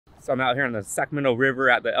So I'm out here on the Sacramento River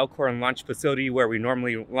at the Elkhorn launch facility where we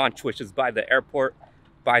normally launch, which is by the airport,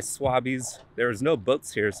 by Swabbies. There's no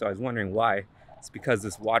boats here, so I was wondering why. It's because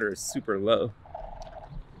this water is super low.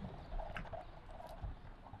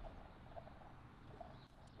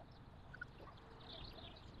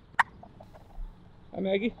 Hi,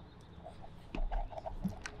 Maggie.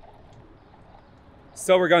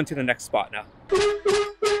 So we're going to the next spot now.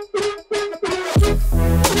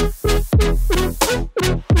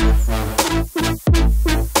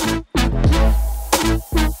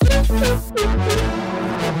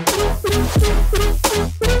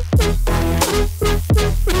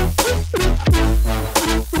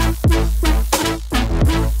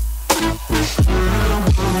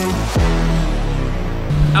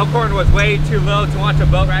 Elkhorn was way too low to launch a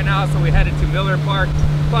boat right now, so we headed to Miller Park.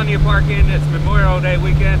 Plenty of parking. It's Memorial Day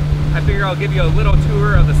weekend. I figure I'll give you a little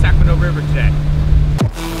tour of the Sacramento River today.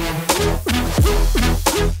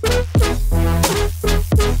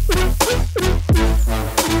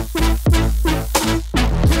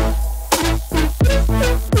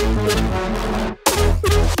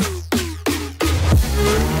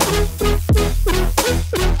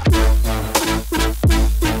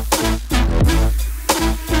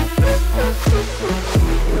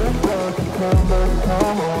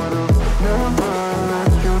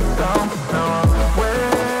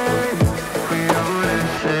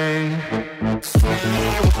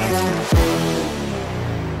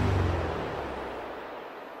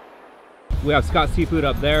 We have Scott Seafood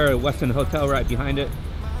up there, a Westin Hotel right behind it.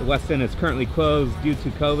 The Westin is currently closed due to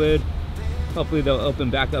COVID. Hopefully they'll open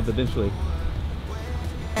back up eventually.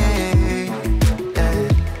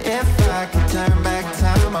 If I could turn back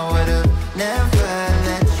time, I would've never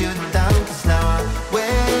let you down, 'cause now I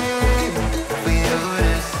wait for you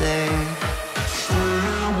to say.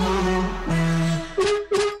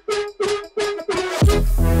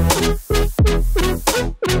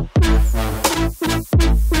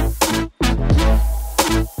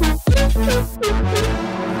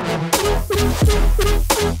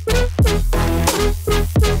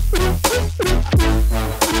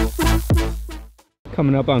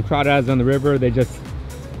 Coming up on Crawdads on the River, they just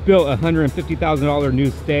built a $150,000 new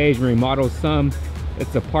stage and remodeled some.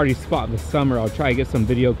 It's a party spot this summer. I'll try to get some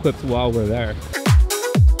video clips while we're there.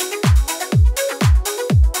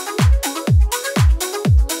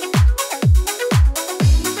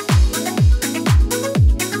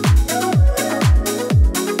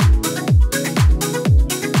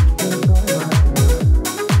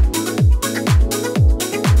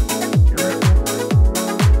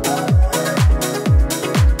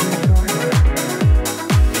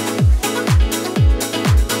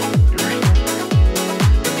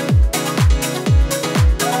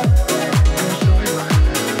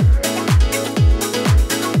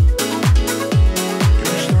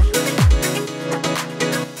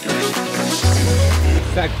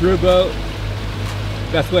 Sac Brew Boat,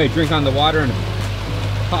 best way to drink on the water and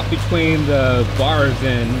hop between the bars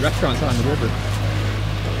and restaurants on the river.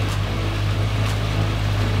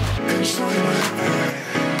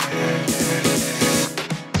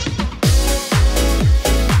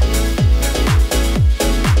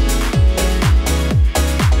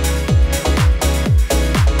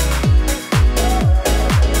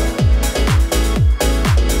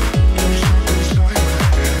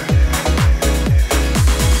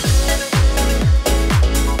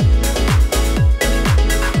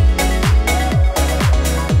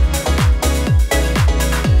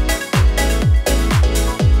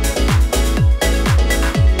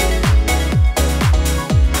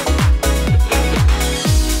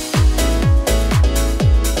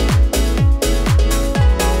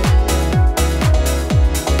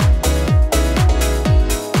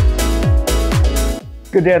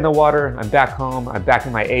 Good day in the water. I'm back home. I'm back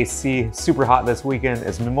in my AC. Super hot this weekend.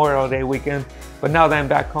 It's Memorial Day weekend. But now that I'm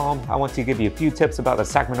back home, I want to give you a few tips about the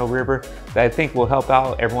Sacramento River that I think will help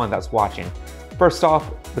out everyone that's watching. First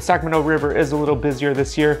off, the Sacramento River is a little busier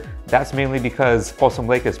this year. That's mainly because Folsom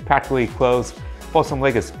Lake is practically closed. Folsom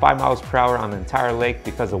Lake is 5 miles per hour on the entire lake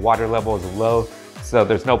because the water level is low. So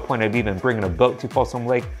there's no point of even bringing a boat to Folsom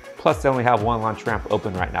Lake. Plus they only have one launch ramp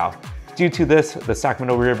open right now. Due to this, the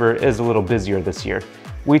Sacramento River is a little busier this year.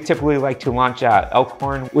 We typically like to launch at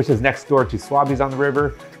Elkhorn, which is next door to Swabbies on the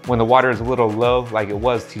river. When the water is a little low, like it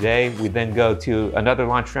was today, we then go to another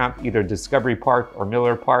launch ramp, either Discovery Park or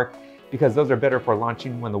Miller Park. because those are better for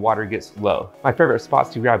launching when the water gets low. My favorite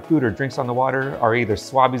spots to grab food or drinks on the water are either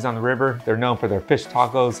Swabbies on the river. They're known for their fish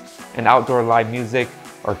tacos and outdoor live music,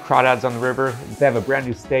 or Crawdads on the river. They have a brand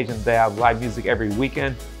new stage and they have live music every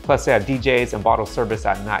weekend. Plus they have DJs and bottle service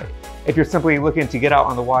at night. If you're simply looking to get out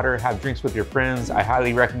on the water, have drinks with your friends, I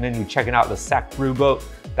highly recommend you checking out the Sac Brew boat.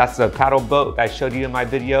 That's the paddle boat that I showed you in my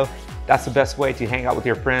video. That's the best way to hang out with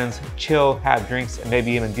your friends, chill, have drinks, and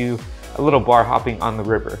maybe even do a little bar hopping on the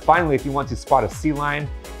river. Finally, if you want to spot a sea lion,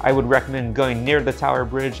 I would recommend going near the Tower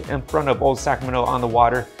Bridge in front of Old Sacramento on the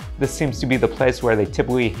water. This seems to be the place where they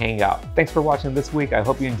typically hang out. Thanks for watching this week. I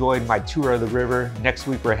hope you enjoyed my tour of the river. Next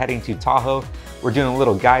week, we're heading to Tahoe. We're doing a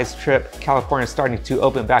little guys trip. California's starting to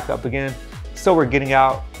open back up again. So we're getting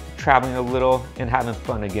out, traveling a little, and having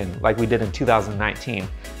fun again, like we did in 2019.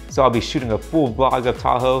 So I'll be shooting a full vlog of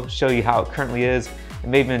Tahoe, show you how it currently is,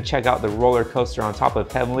 and maybe even check out the roller coaster on top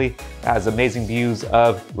of Heavenly that has amazing views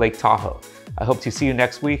of Lake Tahoe. I hope to see you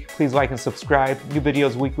next week. Please like and subscribe. New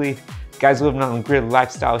videos weekly. Guys living on the grid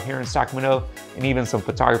lifestyle here in Sacramento, and even some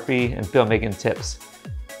photography and filmmaking tips.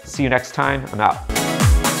 See you next time. I'm out.